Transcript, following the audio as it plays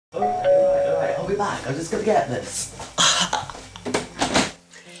Alright, I'll be back. I'm just gonna get this.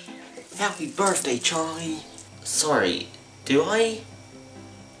 Happy birthday, Charlie. Sorry, do I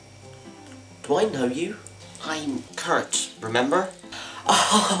know you? I'm Kurt, remember?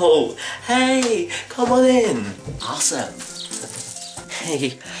 Oh, hey, come on in. Awesome.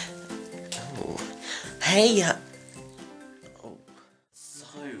 Hey. Oh. Hey. Oh.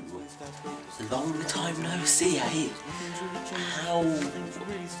 So, long time no see, eh? How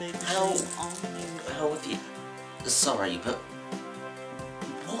have you... Sorry, but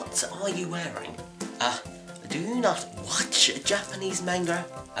what are you wearing? Do you not watch Japanese manga?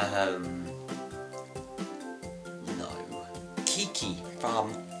 No. Kiki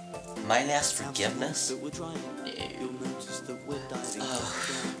from My Last Forgiveness?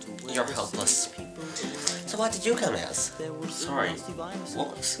 You're helpless. So what did you come as? Sorry,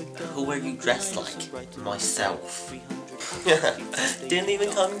 what? Who were you dressed like? Myself. Didn't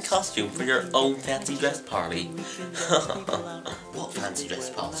even come in costume for your own fancy dress party. What fancy dress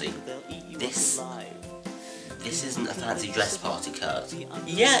party? This isn't a fancy dress party, Kurt.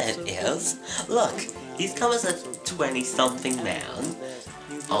 Yeah, it is. Look, he's come as a 20-something man.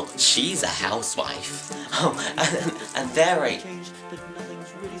 Oh, she's a housewife. Oh, and they're a...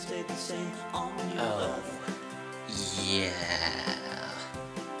 Oh, yeah.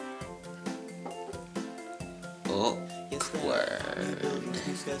 Awkward.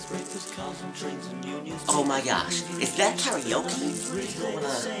 Oh my gosh, is that karaoke?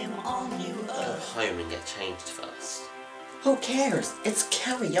 I wanna go home and get changed first. Who cares? It's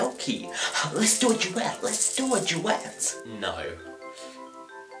karaoke. Let's do a duet. Let's do a duet. No.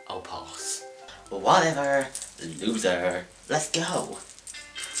 I'll pass. Whatever, loser. Let's go.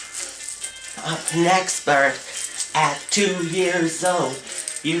 Up next, Bert. At 2 years old,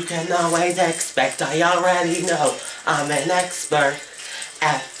 you can always expect. I already know I'm an expert.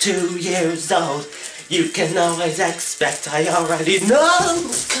 At 2 years old, you can always expect. I already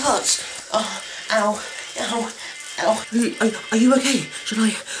know. Cut. Oh, ow, ow, ow. Are you okay? Should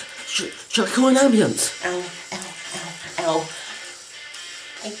I call an ambulance? Ow, ow, ow, ow.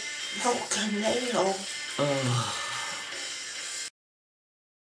 I broke a nail.